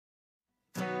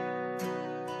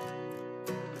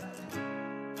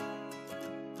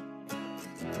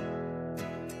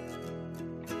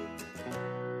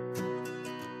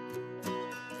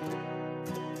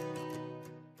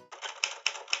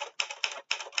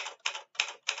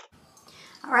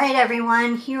All right,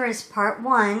 everyone, here is part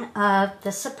one of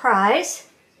the surprise.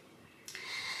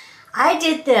 I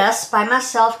did this by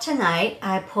myself tonight.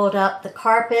 I pulled up the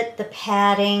carpet, the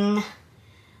padding,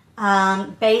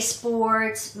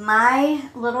 baseboards.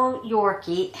 My little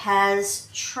Yorkie has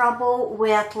trouble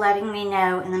with letting me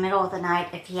know in the middle of the night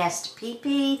if he has to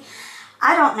pee-pee.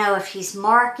 I don't know if he's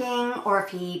marking or if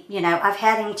he, I've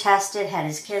had him tested, had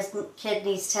his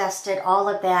kidneys tested, all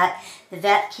of that. The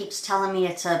vet keeps telling me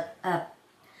it's a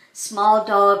small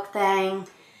dog thing.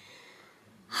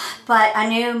 But I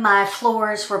knew my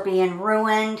floors were being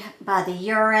ruined by the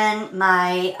urine.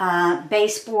 My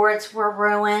baseboards were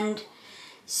ruined.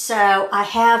 So I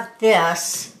have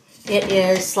this. It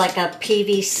is like a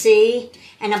PVC.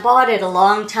 And I bought it a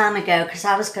long time ago because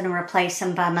I was going to replace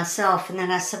them by myself. And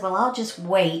then I said, well, I'll just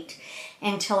wait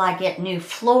until I get new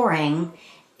flooring.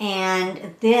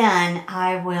 And then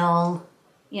I will,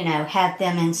 have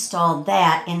them install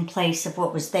that in place of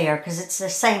what was there. Because it's the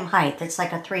same height. It's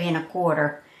like a 3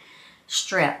 1/4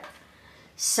 strip.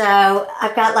 So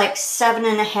I've got like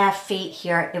 7.5 feet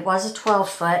here. It was a 12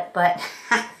 foot, but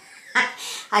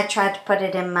I tried to put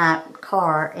it in my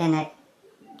car and it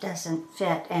doesn't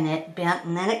fit and it bent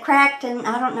and then it cracked and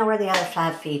I don't know where the other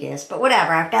 5 feet is, but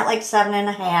whatever. I've got like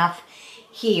 7.5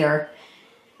 here.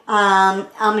 I'm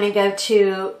going to go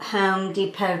to Home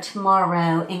Depot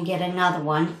tomorrow and get another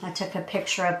one. I took a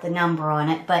picture of the number on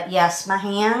it, but yes, my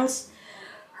hands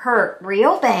hurt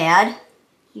real bad.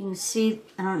 You can see,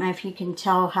 I don't know if you can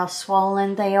tell how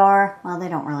swollen they are. Well, they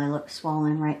don't really look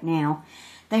swollen right now.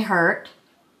 They hurt.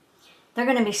 They're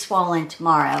going to be swollen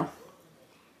tomorrow.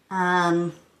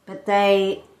 But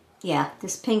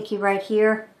this pinky right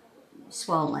here,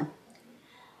 swollen.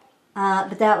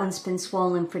 But that one's been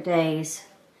swollen for days.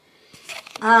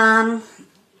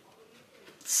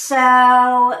 So,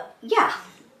 yeah.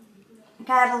 I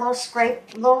got a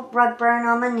little rug burn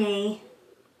on my knee.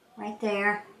 Right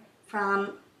there.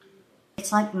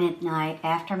 It's like midnight,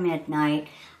 after midnight.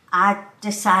 I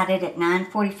decided at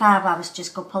 9:45 I was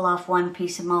just going to pull off one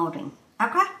piece of molding.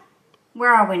 Okay.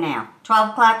 Where are we now? 12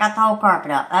 o'clock, got the whole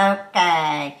carpet up.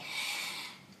 Okay.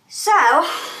 So,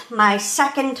 my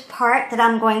second part that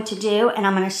I'm going to do, and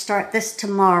I'm going to start this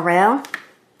tomorrow.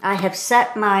 I have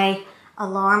set my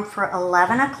alarm for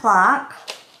 11 o'clock.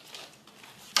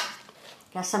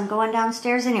 Guess I'm going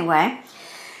downstairs anyway.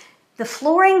 The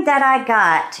flooring that I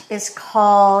got is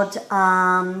called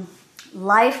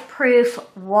Life Proof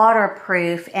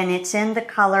Waterproof, and it's in the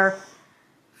color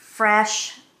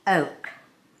Fresh Oak.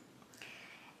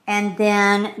 And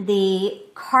then the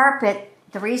carpet,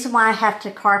 the reason why I have to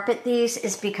carpet these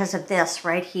is because of this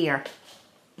right here.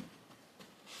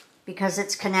 Because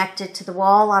it's connected to the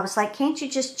wall. I was like, can't you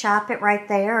just chop it right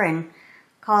there and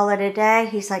call it a day?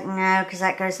 He's like, no, because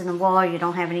that goes in the wall. You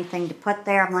don't have anything to put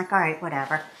there. I'm like, all right,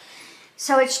 whatever.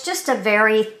 So it's just a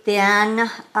very thin,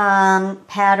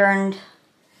 patterned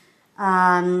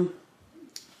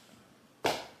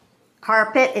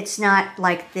carpet. It's not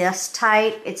like this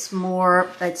type. It's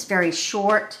very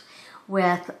short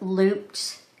with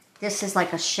looped. This is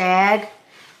like a shag.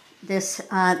 This,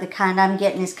 the kind I'm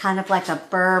getting is kind of like a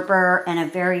Berber and a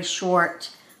very short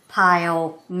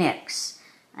pile mix.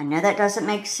 I know that doesn't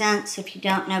make sense if you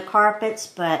don't know carpets,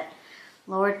 but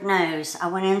Lord knows. I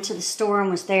went into the store and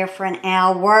was there for an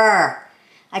hour.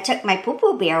 I took my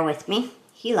poo-poo bear with me.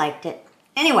 He liked it.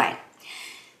 Anyway,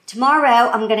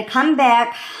 tomorrow I'm going to come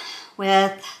back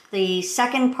with the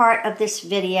second part of this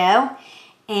video,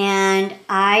 and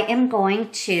I am going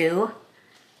to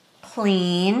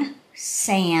clean,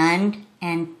 sand,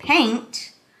 and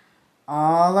paint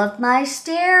all of my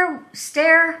stair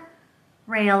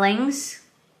railings,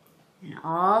 and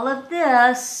all of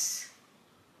this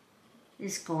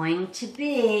is going to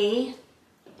be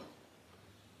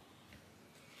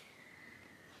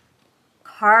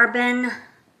carbon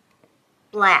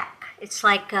black. It's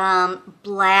like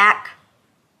black,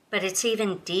 but it's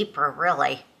even deeper,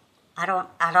 really. I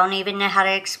don't even know how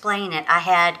to explain it. I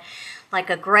had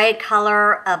like a gray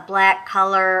color, a black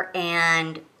color,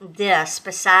 and this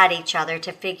beside each other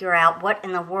to figure out what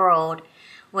in the world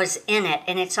was in it.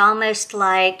 And it's almost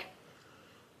like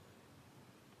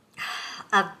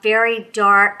a very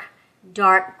dark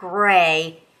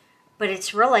gray, but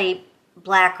it's really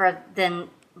blacker than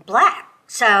black.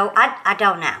 So I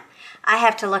don't know. I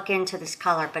have to look into this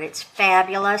color, but it's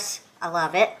fabulous. I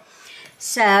love it.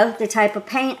 So the type of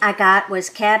paint I got was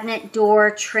cabinet, door,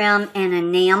 trim, and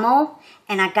enamel.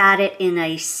 And I got it in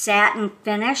a satin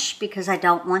finish because I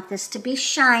don't want this to be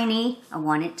shiny. I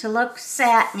want it to look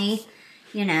satiny,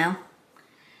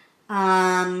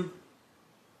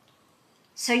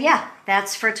 So yeah,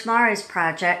 that's for tomorrow's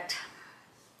project.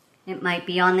 It might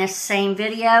be on this same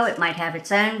video. It might have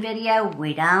its own video.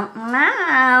 We don't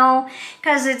know.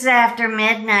 Because it's after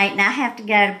midnight and I have to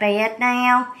go to bed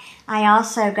now. I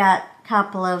also got a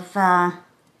couple of,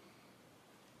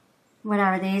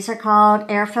 whatever these are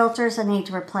called, air filters. I need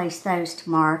to replace those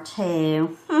tomorrow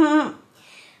too.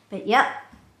 But yep,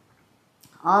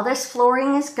 all this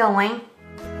flooring is going.